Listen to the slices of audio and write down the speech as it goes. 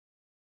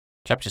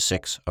Chapter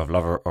 6 of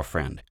Lover or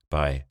Friend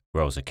by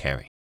Rosa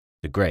Carey.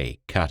 The Grey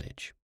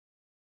Cottage.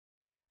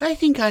 I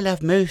think I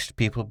love most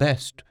people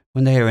best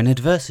when they are in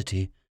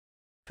adversity,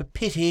 for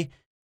pity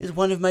is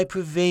one of my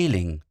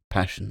prevailing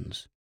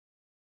passions.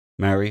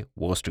 Mary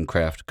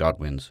Wollstonecraft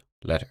Godwin's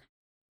letter.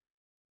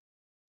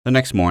 The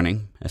next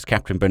morning, as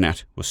Captain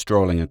Burnett was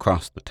strolling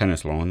across the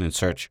tennis lawn in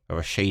search of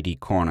a shady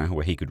corner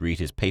where he could read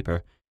his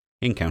paper,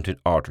 he encountered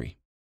Audrey.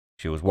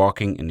 She was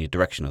walking in the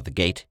direction of the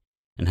gate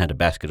and had a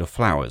basket of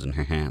flowers in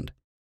her hand.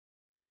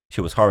 She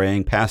was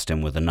hurrying past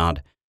him with a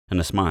nod and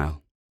a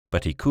smile,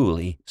 but he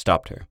coolly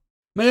stopped her.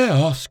 May I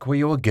ask where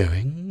you are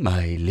going,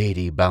 my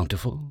Lady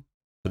Bountiful?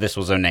 For this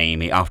was her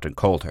name he often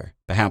called her,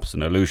 perhaps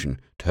an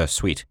allusion to her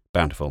sweet,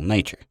 bountiful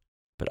nature.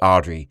 But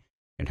Audrey,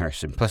 in her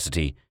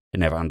simplicity, had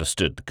never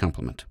understood the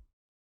compliment.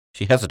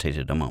 She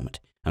hesitated a moment,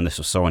 and this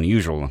was so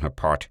unusual on her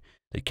part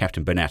that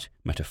Captain Burnett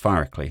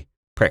metaphorically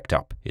pricked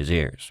up his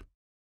ears.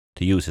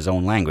 To use his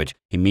own language,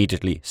 he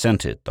immediately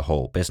scented the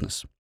whole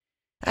business.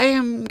 I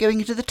am going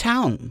into the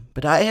town,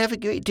 but I have a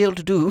great deal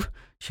to do,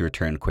 she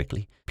returned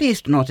quickly.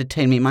 Please do not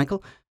detain me,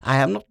 Michael. I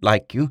am not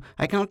like you.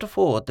 I cannot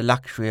afford the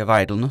luxury of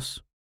idleness.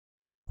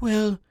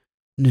 Well,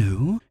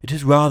 no, it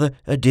is rather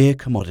a dear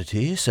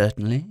commodity,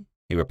 certainly,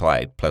 he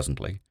replied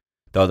pleasantly,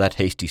 though that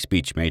hasty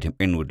speech made him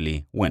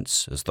inwardly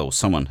wince as though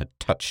someone had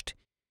touched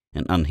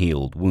an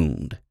unhealed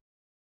wound.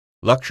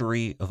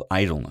 Luxury of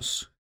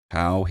idleness.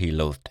 How he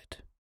loathed it.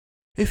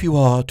 If you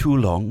are too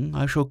long,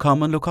 I shall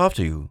come and look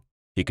after you,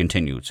 he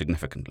continued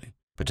significantly,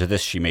 but to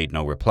this she made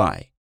no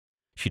reply.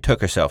 She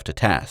took herself to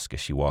task as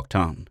she walked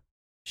on.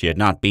 She had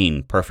not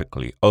been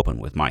perfectly open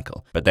with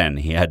Michael, but then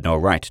he had no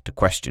right to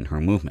question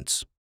her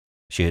movements.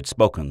 She had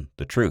spoken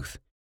the truth.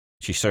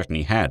 She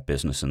certainly had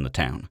business in the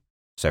town,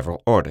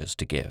 several orders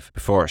to give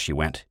before she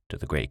went to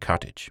the Grey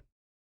Cottage.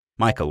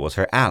 Michael was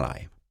her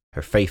ally,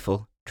 her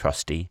faithful,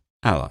 trusty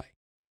ally.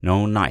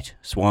 No knight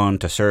sworn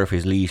to serve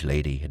his liege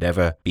lady had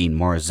ever been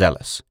more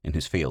zealous in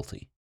his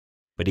fealty.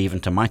 But even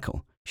to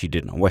Michael, she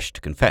did not wish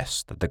to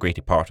confess that the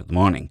greater part of the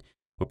morning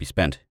would be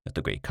spent at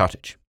the Grey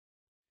Cottage.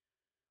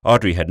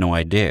 Audrey had no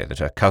idea that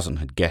her cousin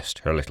had guessed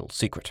her little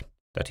secret,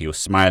 that he was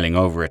smiling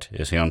over it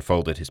as he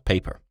unfolded his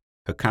paper.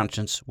 Her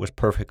conscience was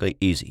perfectly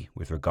easy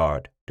with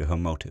regard to her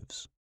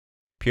motives.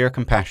 Pure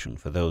compassion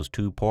for those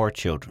two poor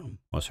children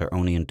was her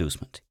only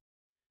inducement.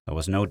 There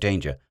was no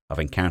danger of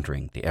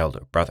encountering the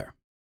elder brother.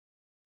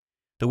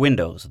 The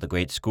windows of the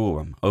great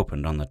schoolroom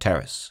opened on the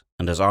terrace,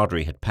 and as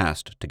Audrey had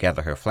passed to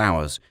gather her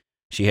flowers,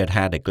 she had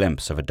had a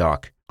glimpse of a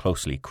dark,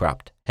 closely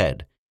cropped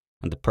head,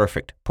 and the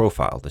perfect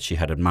profile that she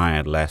had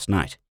admired last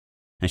night,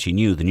 and she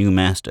knew the new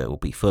master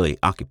would be fully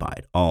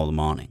occupied all the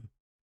morning.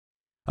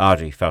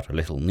 Audrey felt a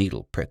little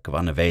needle prick of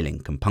unavailing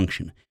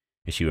compunction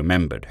as she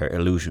remembered her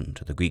allusion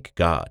to the Greek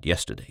god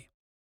yesterday.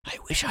 I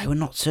wish I were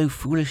not so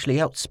foolishly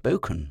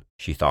outspoken,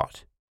 she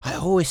thought. I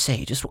always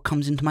say just what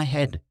comes into my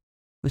head.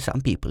 With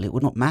some people it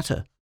would not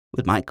matter.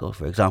 With Michael,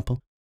 for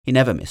example, he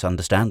never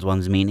misunderstands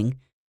one's meaning.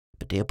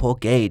 But dear poor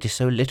Gage is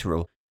so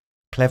literal.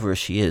 Clever as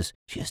she has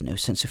no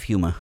sense of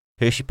humour.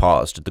 Here she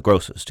paused at the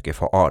grocer's to give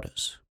her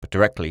orders, but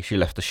directly she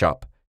left the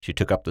shop, she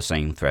took up the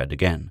same thread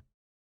again.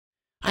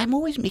 I am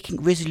always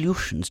making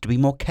resolutions to be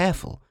more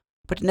careful,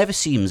 but it never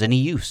seems any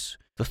use.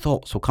 The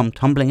thoughts will come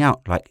tumbling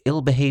out like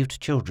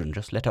ill-behaved children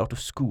just let out of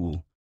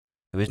school.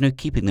 There is no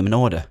keeping them in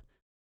order.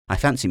 I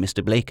fancy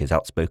Mr. Blake is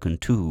outspoken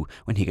too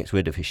when he gets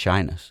rid of his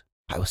shyness.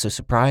 I was so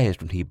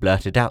surprised when he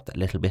blurted out that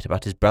little bit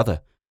about his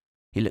brother.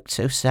 He looked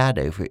so sad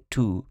over it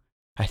too.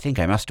 I think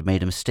I must have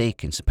made a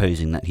mistake in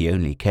supposing that he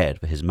only cared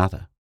for his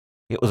mother.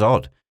 It was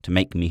odd to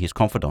make me his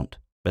confidant,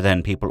 but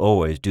then people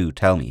always do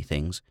tell me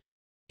things.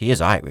 He is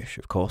Irish,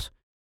 of course.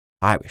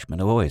 Irishmen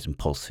are always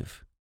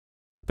impulsive.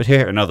 But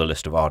here another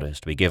list of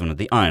orders to be given at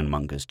the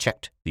ironmonger's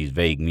checked these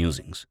vague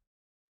musings.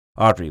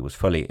 Audrey was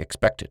fully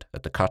expected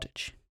at the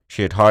cottage.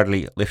 She had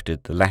hardly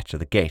lifted the latch of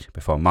the gate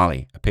before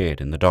Molly appeared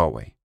in the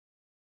doorway.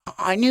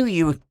 I knew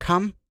you would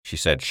come, she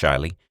said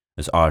shyly,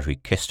 as Audrey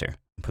kissed her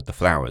and put the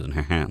flowers in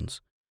her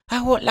hands.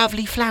 Oh, what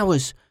lovely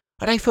flowers!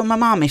 Are they for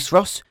Mamma, Miss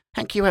Ross?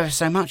 Thank you ever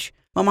so much.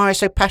 Mamma is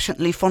so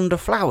passionately fond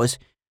of flowers,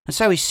 and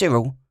so is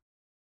Cyril.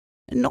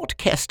 Not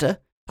Kester.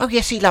 Oh,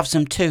 yes, he loves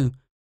them too,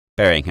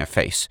 burying her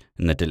face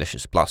in the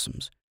delicious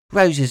blossoms.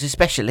 Roses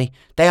especially.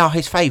 They are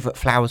his favourite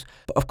flowers,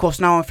 but of course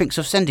no one thinks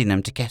of sending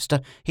them to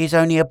Kester. He is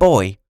only a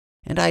boy.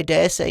 And I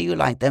dare say you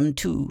like them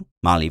too.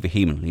 Molly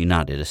vehemently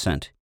nodded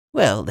assent.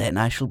 Well, then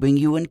I shall bring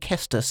you and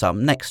Kester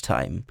some next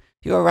time.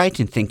 You are right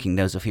in thinking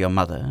those are for your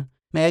mother.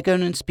 May I go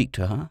in and speak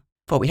to her?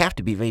 For we have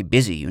to be very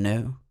busy, you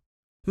know.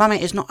 Mamma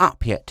is not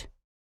up yet,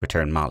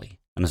 returned Molly,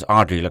 and as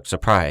Audrey looked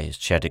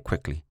surprised, she added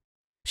quickly.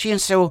 She and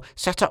Cyril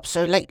sat up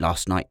so late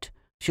last night.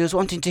 She was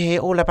wanting to hear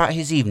all about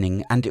his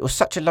evening, and it was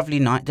such a lovely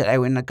night that they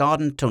were in the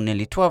garden till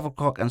nearly 12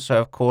 o'clock, and so,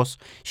 of course,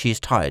 she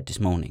is tired this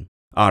morning.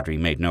 Audrey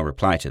made no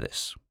reply to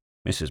this.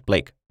 Mrs.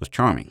 Blake was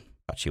charming,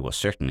 but she was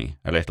certainly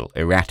a little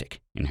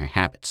erratic in her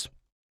habits.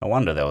 No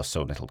wonder there was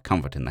so little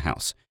comfort in the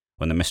house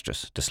when the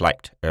mistress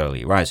disliked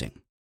early rising.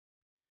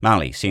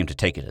 Molly seemed to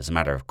take it as a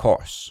matter of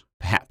course,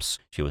 Perhaps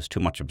she was too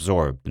much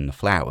absorbed in the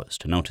flowers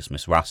to notice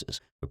Miss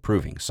Ross's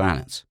reproving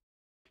silence.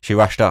 She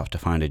rushed off to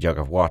find a jug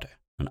of water,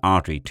 and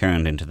Audrey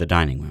turned into the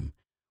dining room,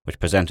 which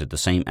presented the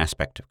same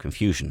aspect of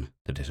confusion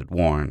that it had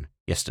worn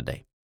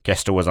yesterday.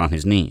 Kester was on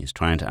his knees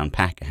trying to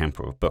unpack a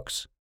hamper of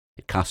books.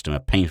 It cost him a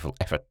painful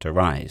effort to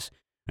rise,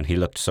 and he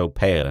looked so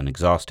pale and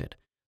exhausted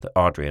that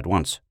Audrey at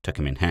once took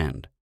him in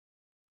hand.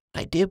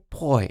 "My dear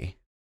boy,"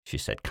 she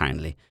said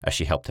kindly as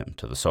she helped him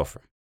to the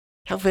sofa.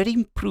 "How very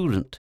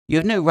imprudent. You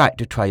have no right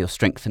to try your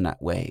strength in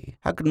that way.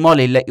 How could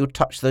Molly let you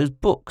touch those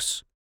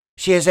books?"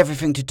 "She has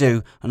everything to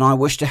do, and I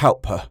wish to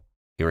help her,"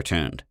 he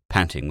returned,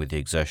 panting with the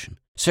exertion.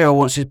 "Cyril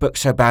wants his book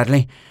so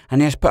badly,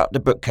 and he has put up the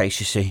bookcase,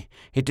 you see.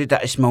 He did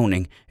that this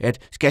morning. He had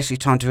scarcely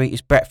time to eat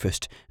his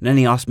breakfast, and then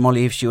he asked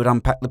Molly if she would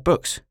unpack the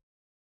books."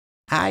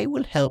 "I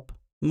will help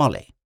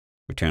Molly,"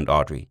 returned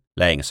Audrey,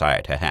 laying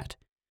aside her hat.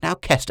 "Now,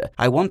 Kester,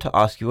 I want to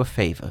ask you a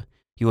favour.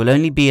 You will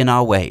only be in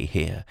our way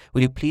here.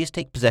 Will you please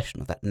take possession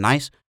of that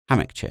nice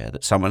hammock chair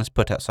that someone has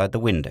put outside the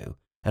window,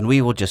 and we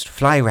will just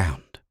fly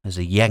round, as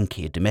the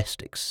Yankee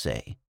domestics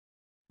say."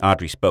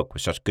 Audrey spoke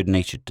with such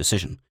good-natured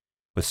decision,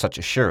 with such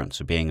assurance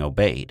of being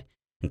obeyed,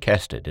 and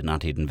Kester did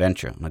not even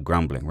venture on a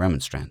grumbling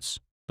remonstrance.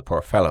 The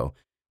poor fellow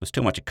was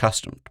too much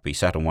accustomed to be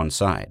set on one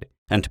side,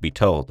 and to be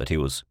told that he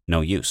was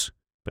no use,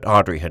 but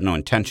Audrey had no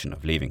intention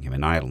of leaving him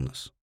in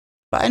idleness.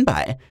 "By and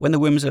by, when the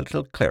room is a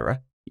little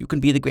clearer, you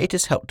can be the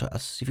greatest help to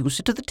us if you will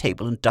sit at the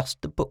table and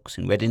dust the books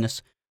in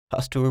readiness for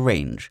us to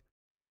arrange."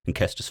 And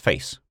Kester's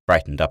face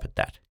brightened up at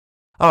that.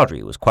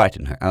 Audrey was quite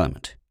in her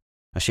element.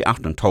 As she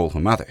often told her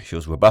mother, she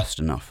was robust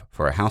enough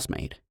for a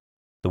housemaid.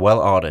 The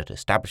well-ordered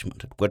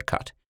establishment at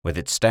Woodcote, with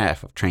its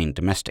staff of trained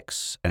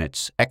domestics and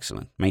its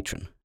excellent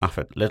matron,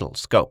 offered little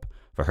scope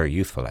for her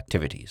youthful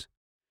activities.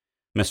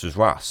 Mrs.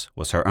 Ross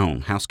was her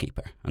own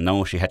housekeeper, and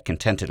though she had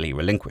contentedly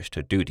relinquished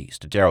her duties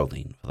to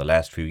Geraldine for the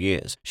last few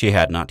years, she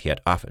had not yet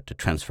offered to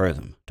transfer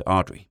them to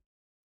Audrey.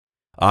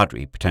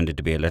 Audrey pretended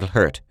to be a little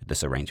hurt at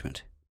this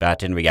arrangement,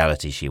 but in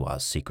reality she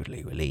was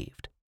secretly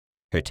relieved.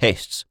 Her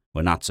tastes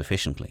were not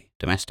sufficiently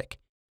domestic.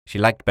 She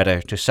liked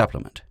better to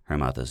supplement her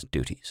mother's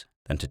duties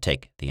than to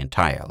take the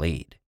entire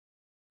lead.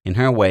 In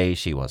her way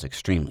she was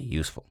extremely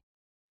useful.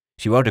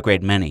 She wrote a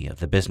great many of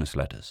the business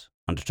letters,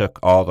 undertook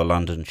all the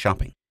London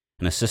shopping,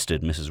 and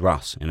assisted Mrs.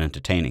 Ross in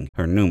entertaining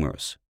her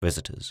numerous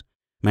visitors,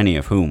 many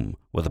of whom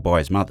were the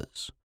boys'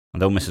 mothers.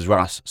 And though Mrs.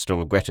 Ross still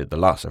regretted the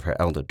loss of her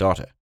elder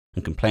daughter,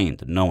 and complained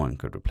that no one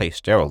could replace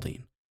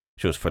Geraldine,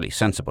 she was fully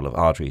sensible of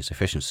Audrey's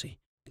efficiency,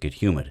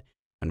 good-humoured,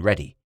 and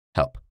ready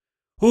help.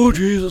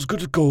 "Audrey is as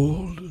good as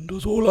gold, and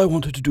does all I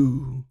want her to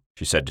do,"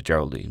 she said to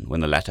Geraldine when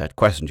the latter had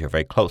questioned her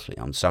very closely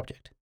on the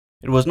subject.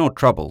 It was no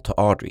trouble to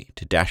Audrey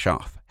to dash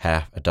off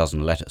half a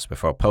dozen letters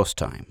before post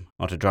time,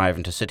 or to drive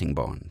into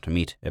Sittingbourne to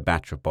meet a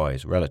batch of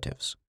boys'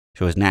 relatives.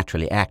 She was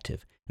naturally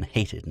active and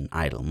hated an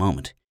idle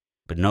moment,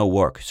 but no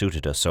work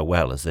suited her so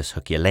well as this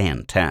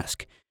Herculean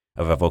task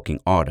of evoking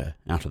order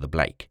out of the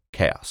bleak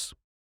chaos.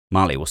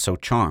 Molly was so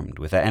charmed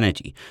with her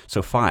energy,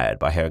 so fired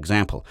by her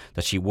example,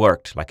 that she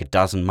worked like a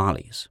dozen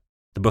Mollys.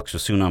 The books were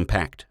soon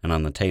unpacked and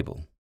on the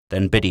table.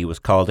 Then Biddy was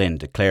called in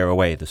to clear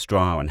away the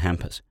straw and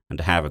hampers, and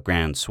to have a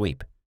grand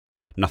sweep.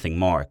 Nothing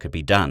more could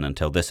be done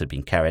until this had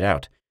been carried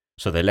out,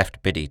 so they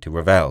left Biddy to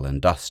revel in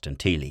dust and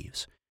tea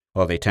leaves,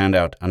 while they turned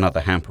out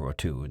another hamper or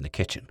two in the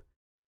kitchen.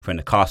 For in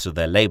the course of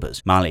their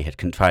labours, Molly had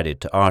confided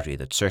to Audrey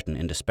that certain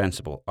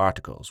indispensable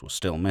articles were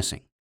still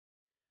missing.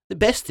 "The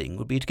best thing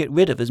would be to get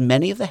rid of as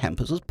many of the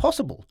hampers as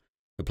possible,"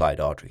 replied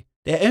Audrey.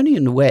 "They're only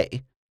in the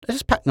way. Let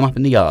us pack them up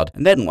in the yard,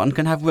 and then one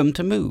can have room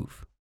to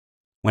move."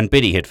 When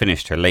Biddy had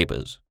finished her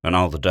labours, and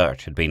all the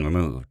dirt had been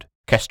removed,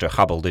 Kester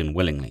hobbled in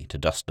willingly to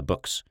dust the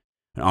books,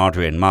 and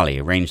Audrey and Molly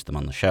arranged them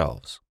on the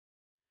shelves.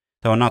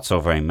 There were not so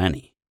very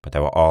many, but they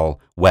were all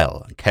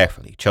well and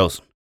carefully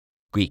chosen.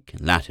 Greek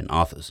and Latin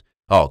authors,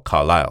 all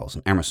Carlyle's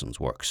and Emerson's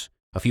works,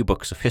 a few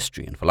books of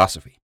history and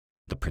philosophy,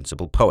 the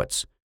principal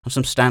poets, and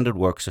some standard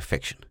works of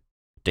fiction,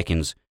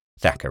 Dickens,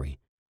 Thackeray,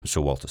 and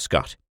Sir Walter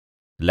Scott,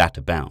 the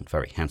latter bound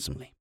very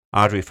handsomely.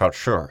 Audrey felt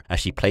sure,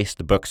 as she placed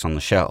the books on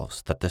the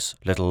shelves, that this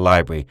little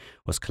library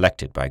was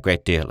collected by a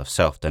great deal of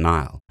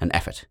self-denial and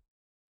effort.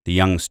 The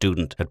young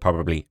student had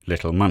probably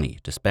little money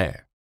to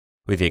spare.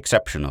 With the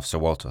exception of Sir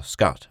Walter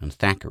Scott and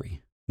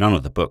Thackeray, none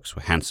of the books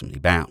were handsomely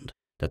bound.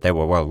 That they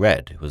were well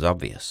read was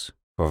obvious.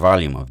 For a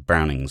volume of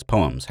Browning's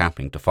poems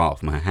happening to fall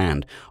from her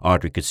hand,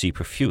 Audrey could see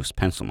profuse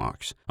pencil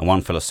marks, and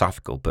one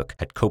philosophical book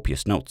had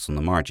copious notes on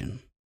the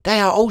margin. "They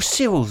are all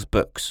Cyril's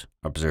books,"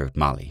 observed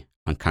Molly,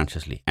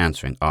 unconsciously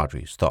answering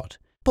Audrey's thought.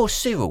 "Poor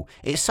Cyril,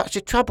 it's such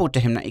a trouble to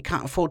him that he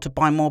can't afford to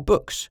buy more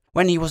books.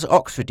 When he was at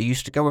Oxford he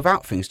used to go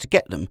without things to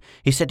get them.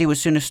 He said he would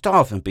sooner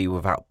starve than be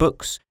without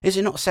books. Is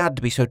it not sad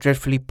to be so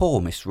dreadfully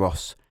poor, Miss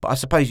Ross? But I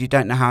suppose you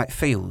don't know how it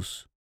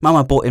feels.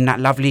 Mama bought him that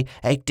lovely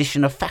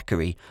edition of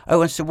Thackeray.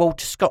 Oh, and Sir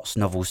Walter Scott's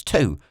novels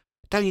too.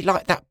 Don't you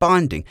like that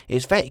binding?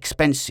 It's very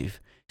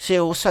expensive.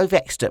 Cyril was so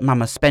vexed at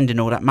Mama spending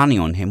all that money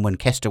on him when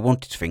Kester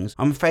wanted things,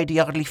 I'm afraid he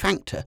hardly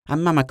thanked her,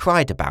 and Mama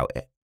cried about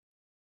it."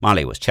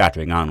 Molly was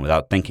chattering on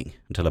without thinking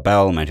until a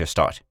bell made her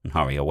start and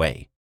hurry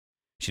away.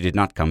 She did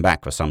not come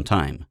back for some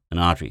time, and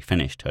Audrey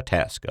finished her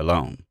task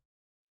alone.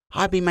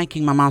 "I've been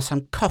making Mamma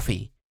some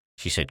coffee,"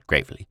 she said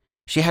gravely.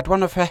 "She had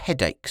one of her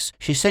headaches.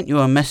 She sent you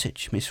a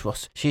message, Miss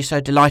Ross. She's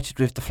so delighted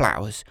with the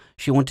flowers.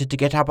 She wanted to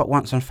get up at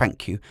once and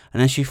thank you,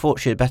 and then she thought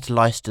she had better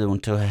lie still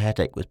until her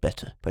headache was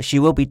better. But she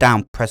will be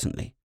down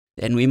presently."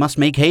 "Then we must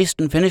make haste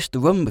and finish the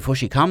room before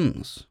she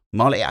comes.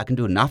 Molly, I can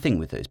do nothing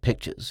with those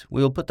pictures.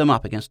 We will put them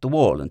up against the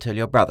wall until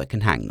your brother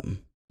can hang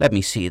them. Let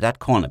me see that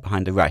corner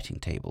behind the writing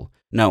table.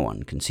 No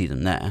one can see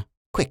them there.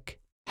 Quick,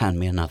 hand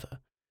me another.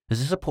 Is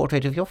this a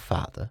portrait of your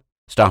father?"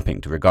 Stopping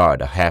to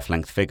regard a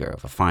half-length figure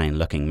of a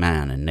fine-looking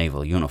man in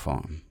naval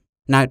uniform.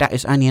 "No, that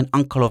is only an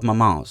uncle of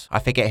Mamma's. I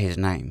forget his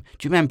name.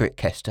 Do you remember it,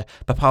 Kester?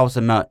 Papa was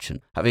a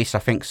merchant. At least I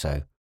think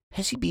so."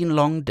 "Has he been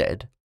long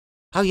dead?"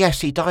 "Oh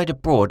yes, he died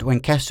abroad when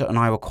Kester and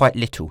I were quite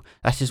little.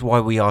 That is why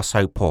we are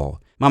so poor.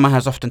 Mamma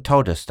has often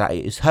told us that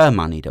it is her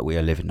money that we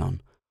are living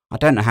on. I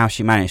don't know how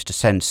she managed to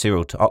send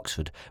Cyril to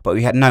Oxford, but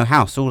we had no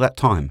house all that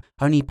time,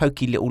 only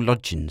poky little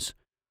lodgings.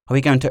 Are we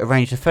going to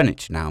arrange the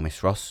furniture now,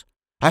 Miss Ross?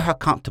 Oh, how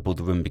comfortable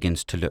the room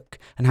begins to look,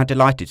 and how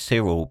delighted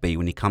Cyril will be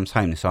when he comes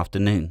home this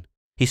afternoon.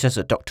 He says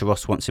that Dr.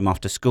 Ross wants him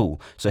after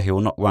school, so he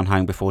will not run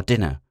home before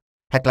dinner.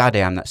 How glad I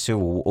am that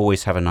Cyril will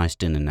always have a nice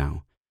dinner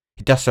now.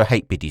 He does so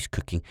hate Biddy's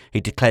cooking.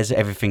 He declares that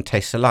everything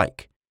tastes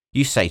alike.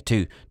 You say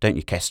too, don't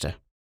you, Kester?"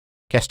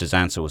 Kester's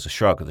answer was a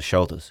shrug of the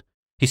shoulders.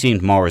 He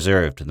seemed more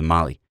reserved than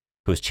Molly,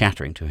 who was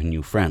chattering to her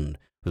new friend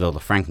with all the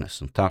frankness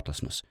and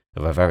thoughtlessness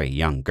of a very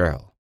young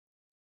girl.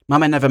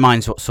 "Mamma never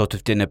minds what sort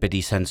of dinner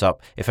Biddy sends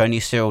up, if only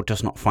Cyril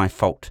does not find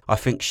fault. I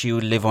think she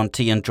would live on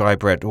tea and dry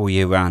bread all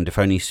year round if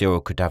only Cyril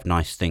could have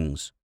nice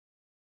things."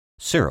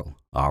 Cyril,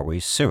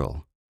 always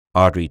Cyril.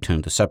 Audrey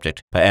turned the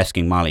subject by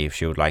asking Molly if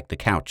she would like the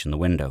couch in the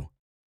window.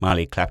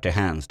 Molly clapped her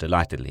hands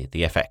delightedly at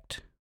the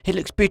effect. "It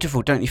looks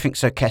beautiful, don't you think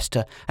so,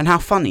 Kester? And how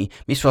funny,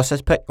 Miss Ross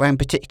has put your own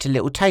particular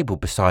little table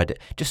beside it,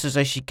 just as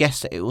though she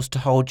guessed that it was to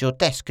hold your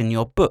desk and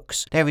your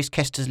books. There is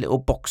Kester's little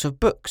box of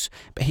books,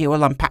 but he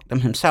will unpack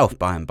them himself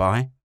by and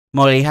by."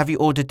 "Molly, have you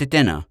ordered the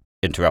dinner?"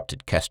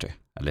 interrupted Kester,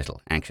 a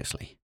little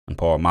anxiously, and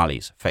poor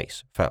Molly's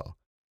face fell.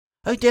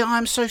 "Oh dear, I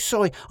am so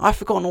sorry. I've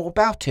forgotten all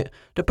about it.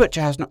 The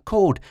butcher has not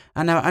called,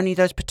 and there are only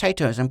those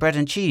potatoes and bread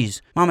and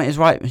cheese. Mamma is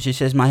right when she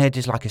says my head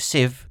is like a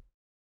sieve."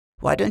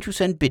 "Why don't you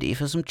send Biddy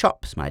for some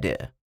chops, my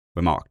dear?"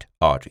 remarked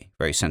Audrey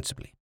very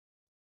sensibly.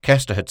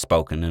 Kester had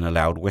spoken in a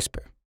loud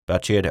whisper,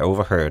 but she had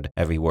overheard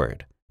every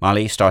word.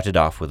 Molly started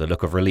off with a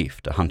look of relief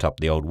to hunt up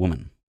the old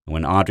woman, and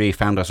when Audrey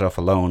found herself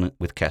alone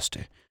with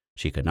Kester,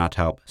 she could not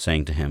help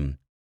saying to him,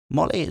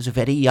 "Molly is a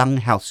very young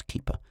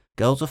housekeeper.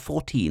 Girls of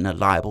 14 are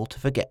liable to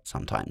forget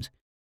sometimes."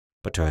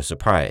 But to her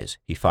surprise,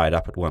 he fired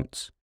up at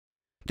once.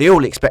 "They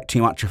all expect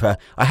too much of her.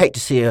 I hate to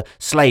see her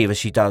slave as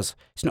she does.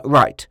 It's not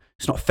right.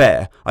 It's not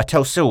fair. I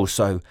tell Cyril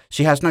so.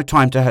 She has no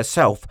time to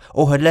herself.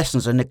 All her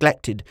lessons are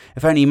neglected.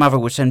 If only Mother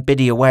would send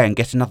Biddy away and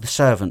get another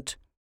servant."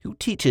 "Who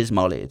teaches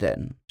Molly,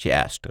 then?" she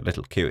asked, a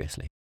little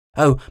curiously.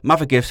 "Oh,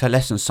 Mother gives her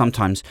lessons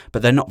sometimes,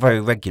 but they're not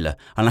very regular,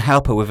 and I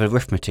help her with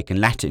arithmetic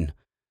and Latin.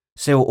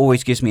 Cyril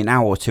always gives me an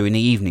hour or two in the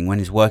evening when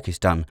his work is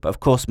done, but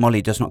of course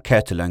Molly does not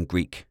care to learn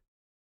Greek."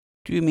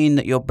 "Do you mean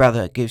that your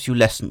brother gives you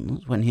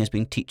lessons when he has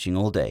been teaching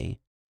all day?"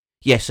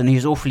 "Yes, and he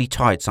is awfully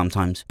tired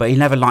sometimes, but he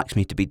never likes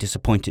me to be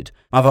disappointed.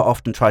 Mother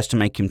often tries to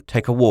make him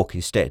take a walk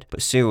instead,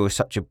 but Cyril is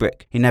such a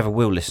brick, he never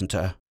will listen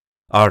to her."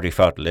 Audrey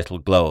felt a little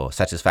glow of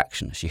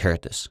satisfaction as she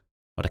heard this.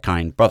 What a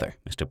kind brother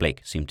Mr.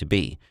 Blake seemed to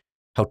be.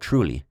 How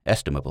truly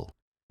estimable.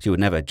 She would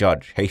never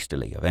judge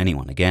hastily of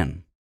anyone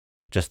again.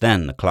 Just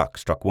then the clock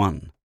struck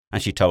 1,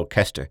 and she told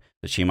Kester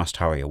that she must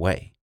hurry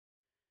away.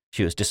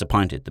 She was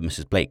disappointed that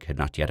Mrs. Blake had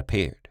not yet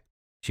appeared.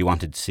 She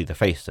wanted to see the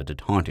face that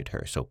had haunted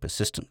her so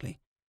persistently,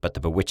 but the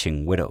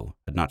bewitching widow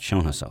had not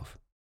shown herself.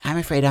 "I'm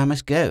afraid I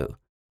must go,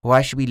 or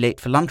I shall be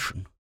late for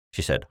luncheon,"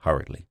 she said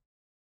hurriedly.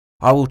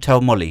 "I will tell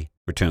Molly,"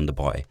 returned the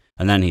boy,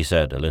 and then he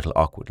said a little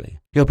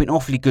awkwardly, "You have been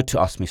awfully good to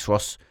us, Miss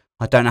Ross.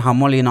 I don't know how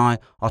Molly and I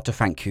are to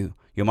thank you.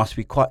 You must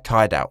be quite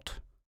tired out."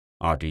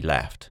 Audrey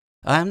laughed.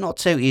 "I am not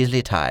so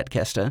easily tired,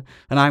 Kester,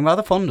 and I am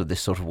rather fond of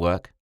this sort of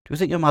work. Do you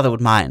think your mother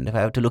would mind if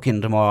I were to look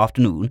in tomorrow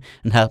afternoon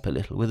and help a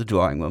little with the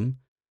drawing-room?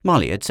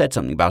 Molly had said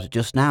something about it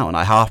just now, and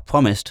I half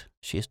promised.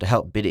 She is to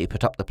help Biddy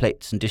put up the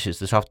plates and dishes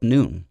this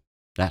afternoon.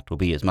 That will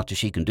be as much as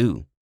she can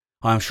do."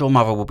 "I am sure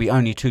Mother will be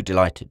only too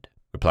delighted,"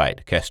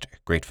 replied Kester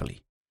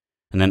gratefully.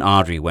 And then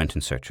Audrey went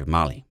in search of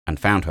Molly, and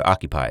found her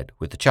occupied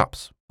with the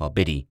chops, while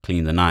Biddy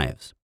cleaned the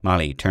knives.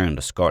 Molly turned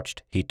a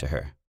scorched heat to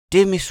her.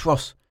 "Dear Miss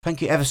Ross,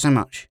 thank you ever so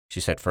much," she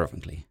said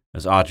fervently,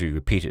 as Audrey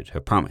repeated her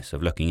promise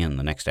of looking in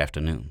the next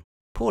afternoon.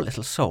 "Poor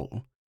little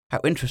soul. How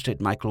interested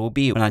Michael will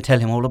be when I tell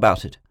him all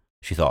about it,"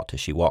 she thought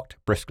as she walked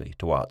briskly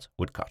towards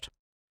Woodcote.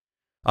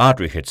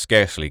 Audrey had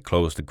scarcely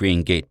closed the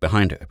green gate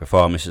behind her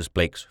before Mrs.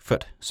 Blake's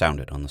foot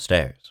sounded on the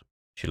stairs.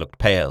 She looked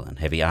pale and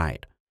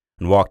heavy-eyed,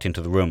 and walked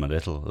into the room a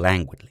little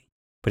languidly.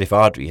 But if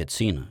Audrey had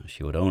seen her,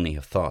 she would only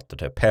have thought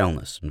that her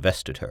paleness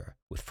invested her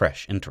with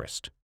fresh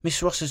interest.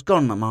 "Miss Ross is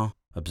gone, Mamma,"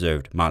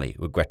 observed Molly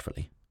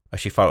regretfully, as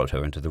she followed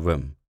her into the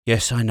room.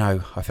 "Yes, I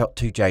know. I felt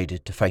too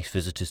jaded to face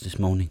visitors this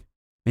morning."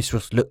 Miss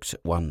Ross looks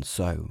at one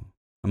so,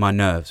 and my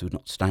nerves would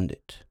not stand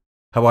it.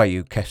 How are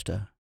you,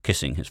 Kester?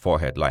 Kissing his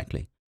forehead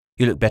lightly.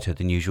 You look better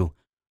than usual.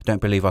 I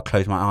don't believe I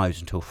closed my eyes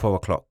until 4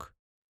 o'clock.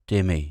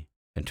 Dear me,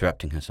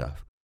 interrupting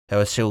herself. There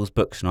are Cyril's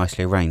books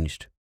nicely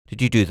arranged.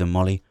 Did you do them,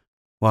 Molly?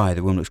 Why,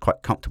 the room looks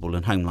quite comfortable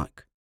and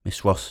homelike.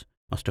 Miss Ross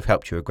must have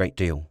helped you a great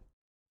deal.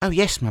 Oh,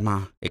 yes,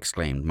 Mamma,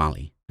 exclaimed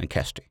Molly and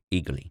Kester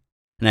eagerly,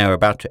 and they were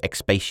about to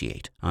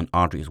expatiate on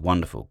Audrey's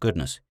wonderful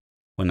goodness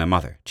when their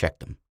mother checked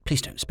them.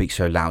 Please don't speak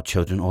so loud,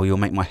 children, or you'll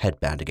make my head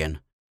bad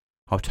again.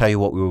 I'll tell you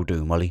what we will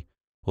do, Molly.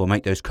 We'll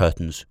make those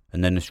curtains,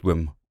 and then this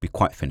room will be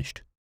quite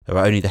finished. There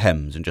are only the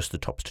hems and just the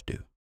tops to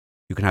do.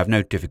 You can have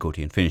no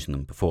difficulty in finishing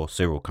them before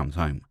Cyril comes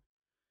home.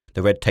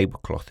 The red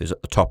tablecloth is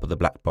at the top of the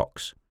black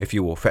box, if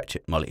you will fetch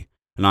it, Molly,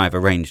 and I have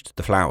arranged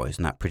the flowers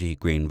in that pretty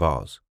green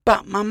vase.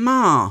 But,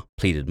 Mamma,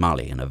 pleaded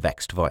Molly in a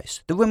vexed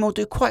voice, the room will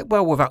do quite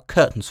well without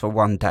curtains for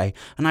one day,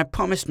 and I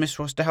promised Miss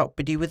Ross to help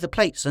Biddy with the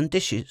plates and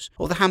dishes.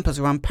 All the hampers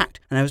are unpacked,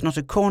 and there is not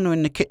a corner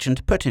in the kitchen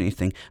to put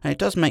anything, and it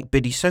does make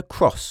Biddy so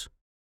cross.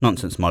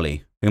 Nonsense,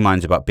 Molly. Who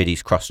minds about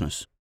Biddy's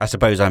crossness? I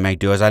suppose I may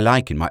do as I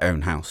like in my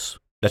own house.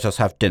 Let us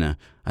have dinner,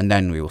 and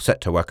then we will set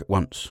to work at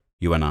once,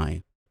 you and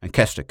I, and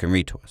Kester can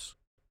read to us.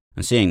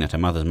 And seeing that her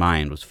mother's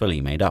mind was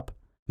fully made up,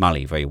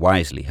 Molly very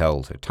wisely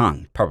held her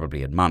tongue,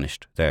 probably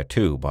admonished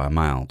thereto by a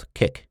mild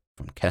kick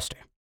from Kester.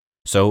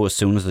 So, as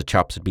soon as the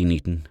chops had been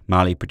eaten,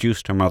 Molly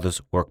produced her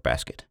mother's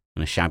work-basket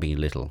and a shabby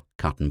little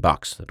cotton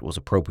box that was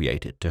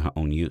appropriated to her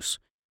own use,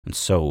 and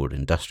sewed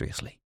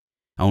industriously,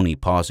 only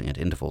pausing at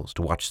intervals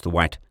to watch the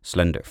white,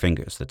 slender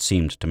fingers that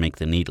seemed to make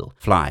the needle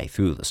fly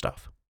through the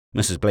stuff.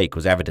 Mrs. Blake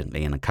was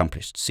evidently an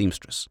accomplished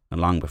seamstress, and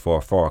long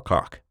before 4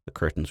 o'clock the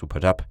curtains were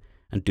put up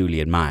and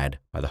duly admired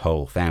by the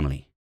whole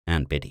family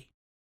and Biddy.